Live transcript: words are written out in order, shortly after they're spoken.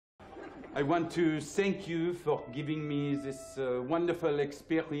I want to thank you for giving me this wonderful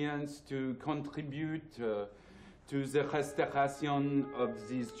experience to contribute to the restoration of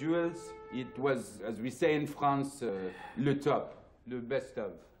these jewels. It was, as we say in France, le top, le best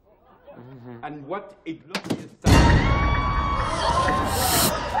of. And what it looks is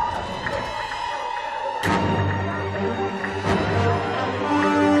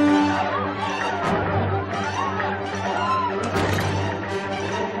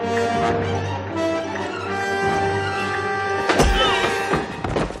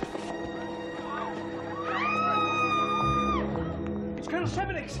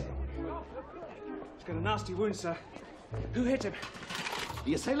He's got a nasty wound, sir. Who hit him?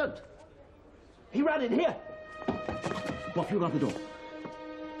 The assailant. He ran in here. What, you got the door?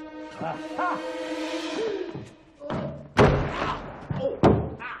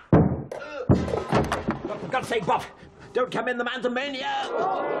 For God's sake, Bob, don't come in, the man's a maniac.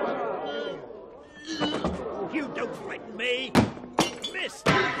 You don't frighten me. Miss.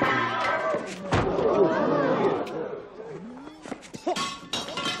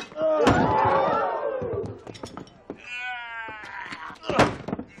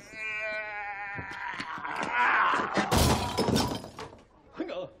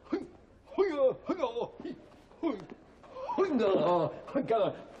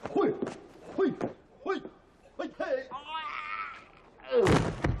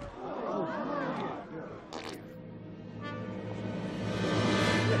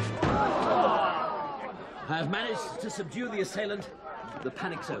 I've managed to subdue the assailant. The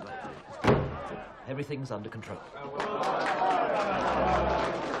panic's over. Everything's under control.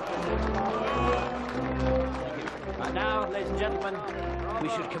 Right now, ladies and gentlemen, we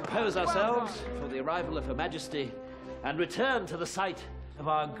should compose ourselves for the arrival of Her Majesty and return to the site of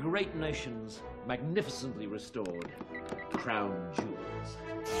our great nation's magnificently restored crown jewels.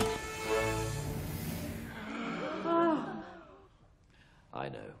 I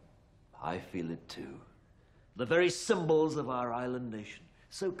know. I feel it too. The very symbols of our island nation.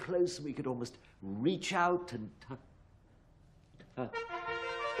 So close we could almost reach out and touch.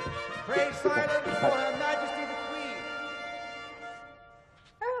 Pray silence for Her Majesty the Queen.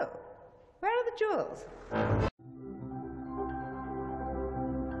 Oh, where are the jewels?